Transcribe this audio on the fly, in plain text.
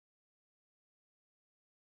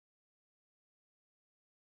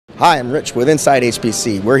Hi, I'm Rich with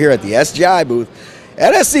insideHPC. We're here at the SGI booth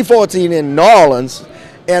at SC14 in New Orleans,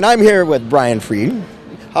 and I'm here with Brian Freed.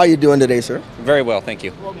 How are you doing today, sir? Very well, thank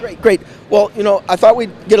you. Well, great. Well, I thought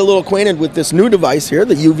we'd get a little acquainted with this new device here,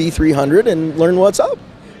 the UV300, and learn what's up.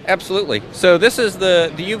 Absolutely. So this is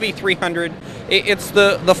the UV300. It's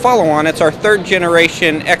the follow-on. It's our third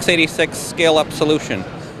generation x86 scale-up solution.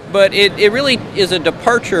 But it really is a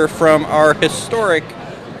departure from our historic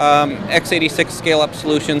x86 scale-up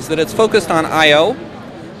solutions that it's focused on I/O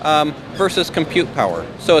versus compute power.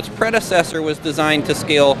 So its predecessor was designed to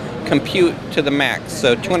scale compute to the max,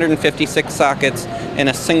 so 256 sockets in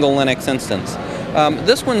a single Linux instance.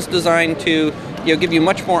 This one's designed to give you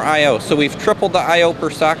much more I/O. So we've tripled the I/O per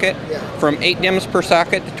socket from 8 DIMMs per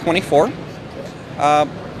socket to 24.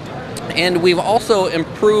 And we've also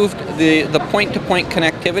improved the point-to-point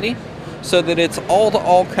connectivity so that it's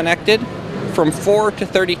all-to-all connected from 4 to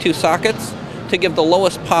 32 sockets to give the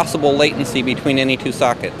lowest possible latency between any two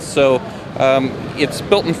sockets. So it's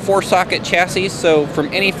built in 4-socket chassis, so from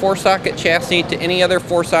any 4-socket chassis to any other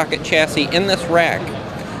 4-socket chassis in this rack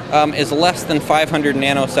is less than 500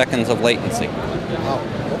 nanoseconds of latency. Wow,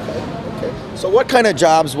 okay. So what kind of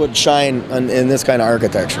jobs would shine in this kind of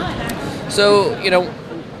architecture? So,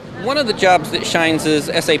 one of the jobs that shines is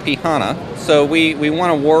SAP HANA. So we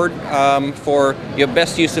won an award for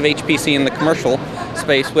best use of HPC in the commercial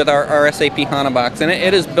space with our SAP HANA box, and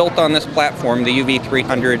it is built on this platform, the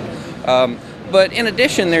UV300. But in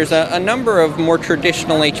addition, there's a number of more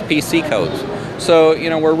traditional HPC codes. So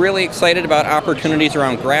we're really excited about opportunities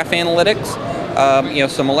around graph analytics.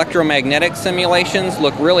 Some electromagnetic simulations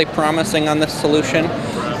look really promising on this solution.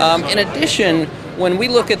 In addition, when we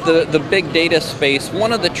look at the big data space,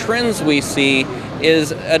 one of the trends we see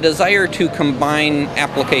is a desire to combine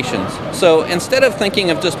applications. So instead of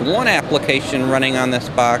thinking of just one application running on this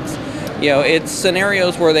box, it's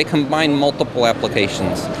scenarios where they combine multiple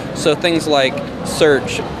applications. So things like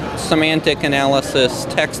search, semantic analysis,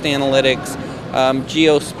 text analytics,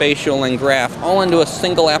 geospatial and graph, all into a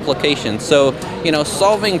single application. So,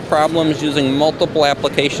 solving problems using multiple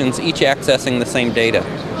applications, each accessing the same data.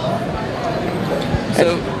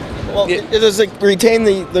 So, does it retain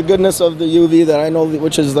the goodness of the UV that I know,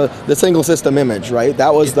 which is the single system image, right?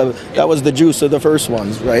 That was the juice of the first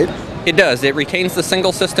ones, right? It does. It retains the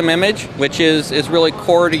single system image, which is really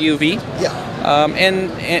core to UV.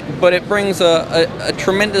 Yeah. But it brings a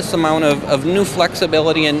tremendous amount of new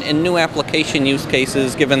flexibility and new application use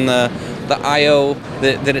cases given the I/O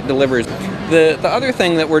that it delivers. The other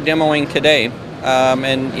thing that we're demoing today,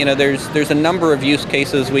 and there's a number of use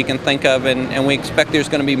cases we can think of, and we expect there's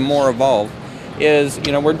going to be more evolved, is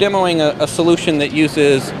we're demoing a solution that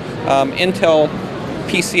uses Intel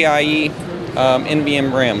PCIe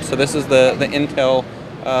NVMe RAM. So this is the Intel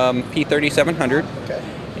P3700. Okay.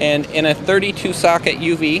 And in a 32-socket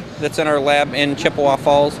UV that's in our lab in Chippewa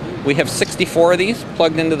Falls, we have 64 of these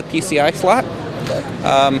plugged into the PCI slot. Okay.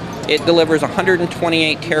 It delivers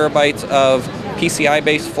 128 terabytes of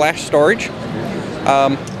PCI-based flash storage,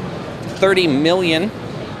 30 million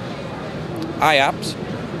IOPS,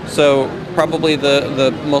 so probably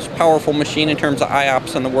the most powerful machine in terms of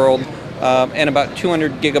IOPS in the world, and about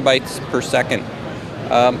 200 gigabytes per second.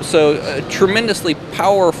 So a tremendously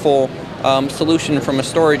powerful solution from a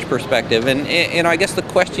storage perspective. And I guess the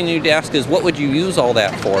question you'd ask is, what would you use all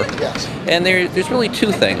that for? Yes. And there's really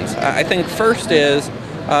two things. I think first is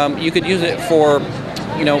you could use it for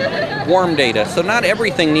warm data. So not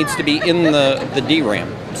everything needs to be in the DRAM.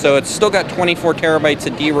 So it's still got 24 terabytes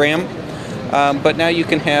of DRAM, but now you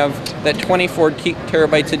can have that 24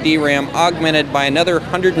 terabytes of DRAM augmented by another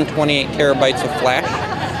 128 terabytes of flash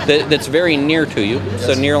that's very near to you, yes.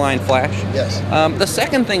 So nearline flash. Yes. The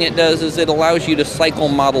second thing it does is it allows you to cycle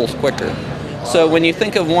models quicker. So when you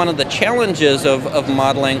think of one of the challenges of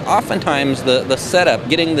modeling, oftentimes the setup,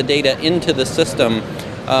 getting the data into the system,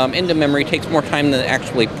 into memory, takes more time than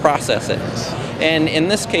actually process it. And in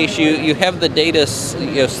this case, you have the data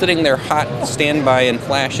sitting there hot, standby in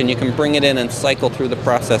flash, and you can bring it in and cycle through the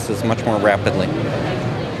processes much more rapidly.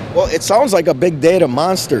 Well, it sounds like a big data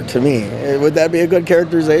monster to me. Would that be a good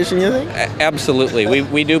characterization, you think? Absolutely.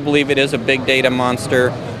 We do believe it is a big data monster,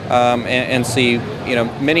 and see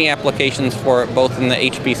many applications for it, both in the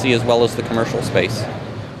HPC as well as the commercial space.